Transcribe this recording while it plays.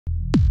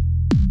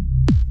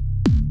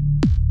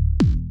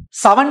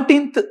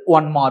17th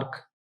 1 mark.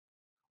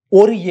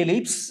 ஒரு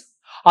ellipse.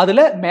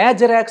 அதுல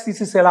major axis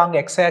is along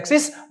x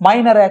axis,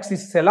 minor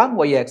axis is along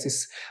y axis.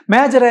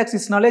 Major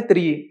axis நாலே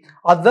 3.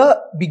 அது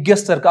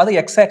biggest இருக்கு. அது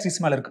x axis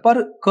மேல இருக்கு.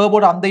 பாரு curve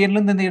ஓட அந்த எண்ட்ல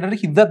இருந்து இந்த எண்ட்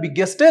வரைக்கும் இது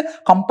biggest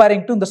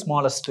comparing to the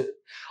smallest.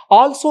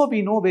 Also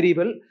we know very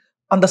well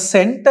அந்த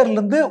சென்டர்ல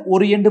இருந்து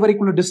ஒரு end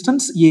வரைக்குள்ள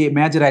distance a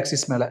major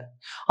axis மேல.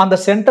 அந்த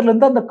சென்டர்ல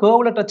இருந்து அந்த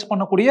கர்வ்ல டச்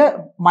பண்ணக்கூடிய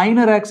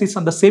மைனர் ஆக்சிஸ்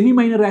அந்த semi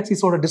minor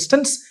ஆக்சிஸோட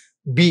distance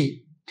b.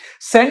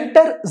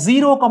 Centre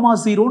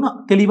 0,0 னு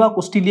தெளிவா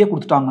क्वेश्चनலயே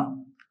கொடுத்துட்டாங்க.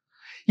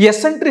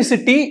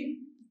 எசென்ட்ரிசிட்டி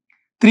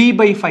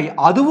 3/5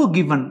 அதுவும்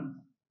given.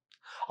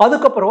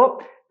 அதுக்கு அப்புறம்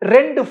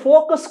ரெண்டு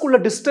ஃபோக்கஸ்க்குள்ள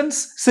டிஸ்டன்ஸ்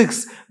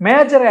 6.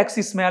 மேஜர்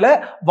ஆக்சிஸ் மேல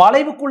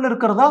வளைவுக்குள்ள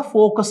இருக்கிறதா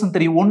ஃபோக்கஸ்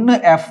தெரியும். ஒன்னு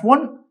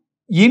f1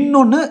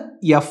 இன்னொன்னு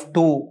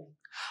f2.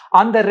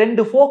 அந்த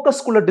ரெண்டு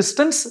ஃபோக்கஸ்க்குள்ள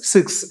distance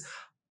 6.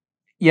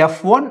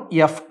 f1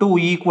 f2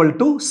 equal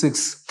to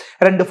 6.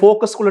 ரெண்டு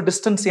ஃபோக்கஸ்க்குள்ள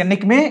டிஸ்டன்ஸ்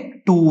என்னைக்குமே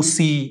 2c.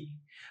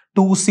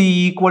 2c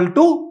equal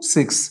to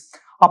 6.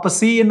 அப்ப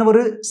c என்ன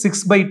வரு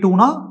 6/2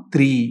 னா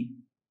 3.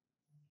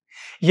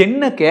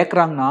 என்ன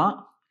கேக்குறாங்கன்னா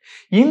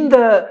இந்த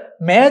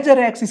மேஜர்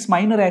ஆக்சிஸ்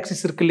மைனர்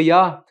ஆக்சிஸ் இருக்கு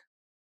இல்லையா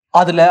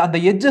அதுல அந்த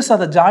எட்ஜஸ்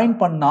அதை ஜாயின்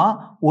பண்ணா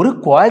ஒரு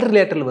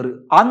குவாட்ரிலேட்டரல் வரும்.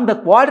 அந்த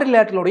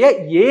குவாட்ரிலேட்டரலுடைய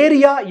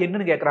ஏரியா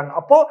என்னன்னு கேக்குறாங்க.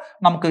 அப்போ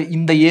நமக்கு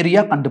இந்த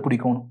ஏரியா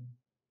கண்டுபிடிக்கணும்.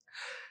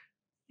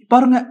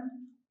 பாருங்க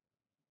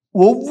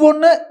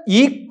ஒவ்வொன்னு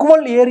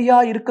ஈக்குவல் ஏரியா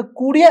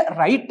இருக்கக்கூடிய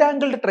ரைட்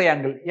ஆங்கிள்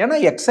ட்ரையாங்கிள். ஏன்னா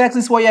X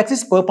axis Y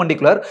axis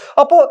perpendicular.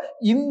 அப்போ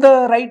இந்த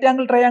ரைட்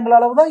ஆங்கிள் ட்ரையாங்கிள்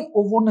அளவு தான்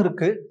ஒவ்வொன்னு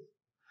இருக்கு.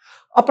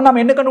 அப்ப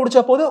நம்ம என்ன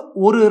கண்டுபிடிச்சா போது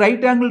ஒரு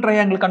ரைட் ஆங்கிள்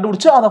ட்ரையாங்கிள்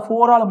கண்டுபிடிச்சு அதை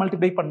 4 ஆல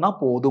மல்டிப்ளை பண்ணா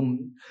போதும்.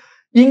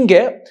 இங்க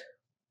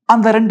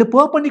அந்த ரெண்டு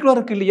பெர்பெண்டிகுலர்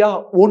இருக்கு இல்லையா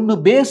ஒன்னு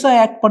பேஸா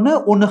ஆக்ட் பண்ணு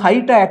ஒன்னு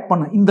ஹைட்டா ஆக்ட்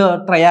பண்ணு. இந்த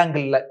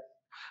ட்ரையாங்கிள்ல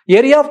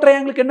ஏரியா ஆஃப்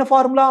ட்ரையாங்கிளுக்கு என்ன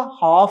formula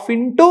half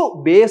into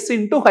base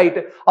into height.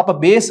 அப்ப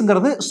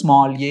பேஸ்ங்கிறது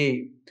ஸ்மால் a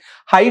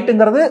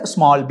ஹைட்ங்கிறது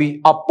ஸ்மால் b.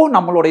 அப்போ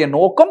நம்மளுடைய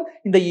நோக்கம்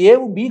இந்த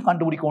ஏவும் b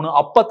கண்டுபிடிக்கணும்.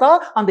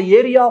 அப்பதான் அந்த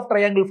ஏரியா ஆஃப்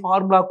ட்ரையாங்கிள்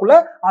ஃபார்முலாக்குள்ள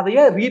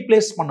அதைய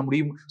ரீப்ளேஸ் பண்ண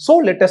முடியும். So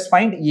let us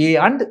find a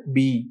and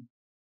b.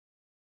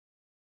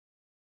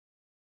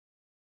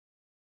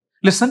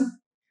 Listen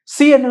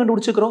c என்ன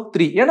கண்டுபிடிச்சுக்கிறோம்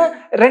 3. ஏன்னா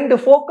ரெண்டு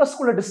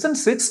ஃபோக்கஸ்க்குள்ள டிஸ்டன்ஸ்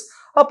 6.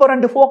 அப்போ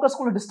ரெண்டு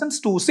ஃபோக்கஸ்க்குள்ள distance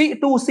 2c.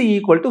 2c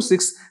equal to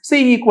 6. c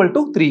equal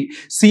to 3.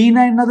 c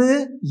னா என்னது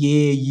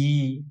ae.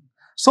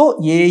 so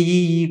ae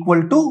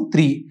equal to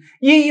 3.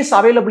 e is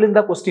available in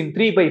the question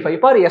 3/5.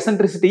 Bar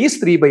eccentricity is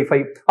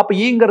 3/5. அப்ப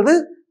eங்கிறது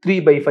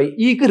 3/5.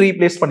 e க்கு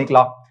replace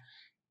பண்ணிக்கலாம்.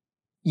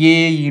 a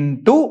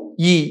into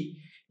e.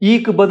 e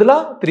க்கு பதிலா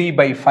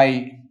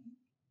 3/5.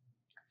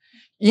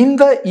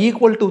 இந்த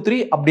equal to 3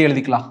 அப்படியே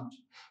எழுதிக்கலாம்.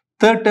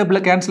 தேர்ட் டேபிள்ல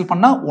கேன்சல்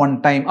பண்ணா 1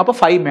 டைம். அப்ப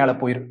 5 மேல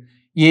போயிரும்.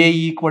 a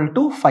equal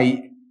to 5.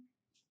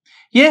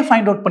 a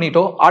find out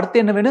பண்ணிட்டோம்.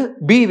 அடுத்து என்ன வேணும்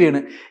b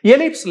வேணும்.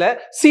 எலிப்ஸ்ல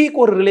c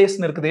க்கு ஒரு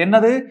ரிலேஷன் இருக்குது.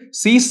 என்னது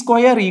c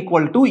square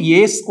equal to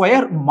a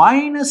square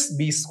minus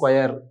b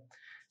square.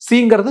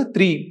 cங்கிறது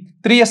 3.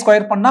 3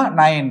 square பண்ணா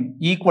 9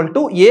 equal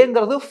to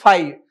aங்கிறது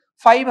 5.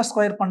 5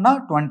 ஸ்கொயர் பண்ணா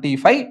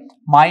 25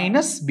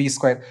 minus b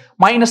square.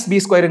 minus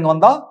b square இங்க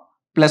வந்தா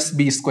plus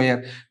b square.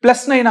 plus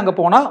 9 அங்க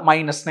போனா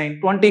minus 9.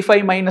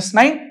 25 minus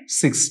 9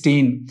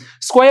 16.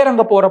 square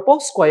அங்க போறப்போ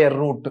square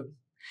root.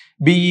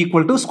 b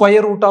equal to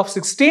square root of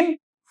 16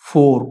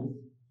 4.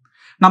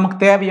 நமக்கு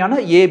தேவையான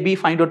ab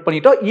find out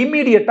பண்ணிட்டோம்.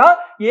 immediate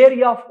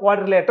area of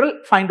quadrilateral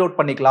find out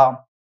பண்ணிக்கலாம்.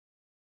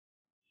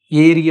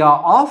 area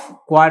of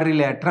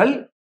quadrilateral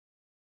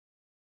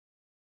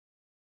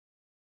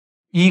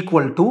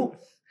equal to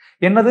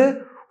என்னது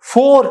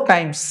 4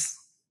 times.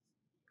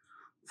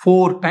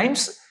 4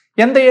 times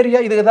எந்த ஏரியா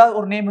இதுக்கு ஏதாவது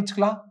ஒரு நேம்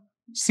வச்சுக்கலாம்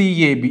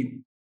CAB.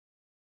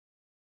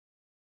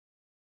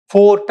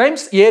 4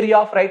 times area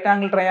of right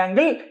angle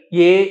triangle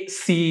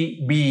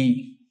ACB.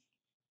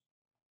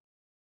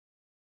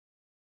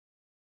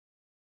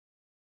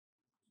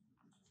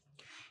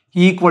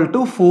 equal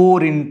to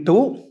 4 into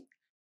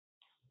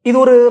இது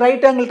ஒரு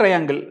right angle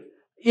triangle.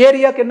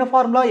 ஏரியாக்கு என்ன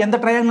ஃபார்முலா எந்த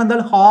ட்ரையாங்கிள்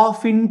இருந்தாலும்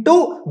half into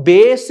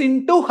base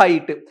into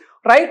height.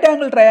 Right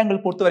angle triangle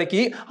பொறுத்த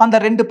வரைக்கும் அந்த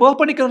ரெண்டு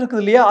பெர்பெண்டிகுலர்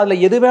இருக்குது இல்லையா அதுல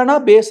எது வேணா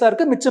பேஸா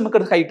இருக்கு மிச்சம்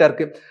இருக்கிறது ஹைட்டா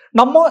இருக்கு.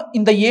 நம்ம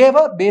இந்த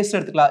ஏவை பேஸ்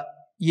எடுத்துக்கலாம்.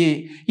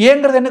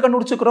 ஏங்கிறது என்ன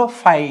கண்டுபிடிச்சுக்கிறோம்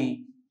 5.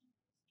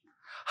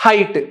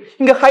 ஹைட்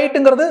இங்க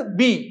ஹைட்ங்கிறது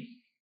b.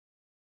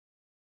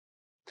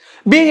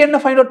 b என்ன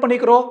ஃபைண்ட் அவுட்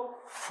பண்ணிக்கிறோம்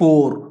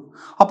 4.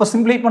 அப்ப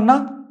சிம்பிளை பண்ணா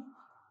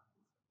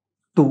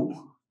 2.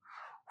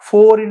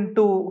 4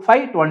 into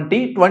 5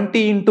 20.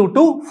 20 into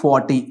 2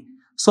 40.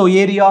 so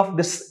area of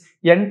this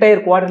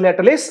entire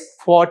quadrilateral is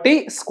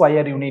 40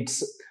 square units.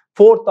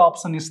 Fourth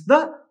option is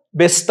the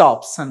best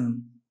option.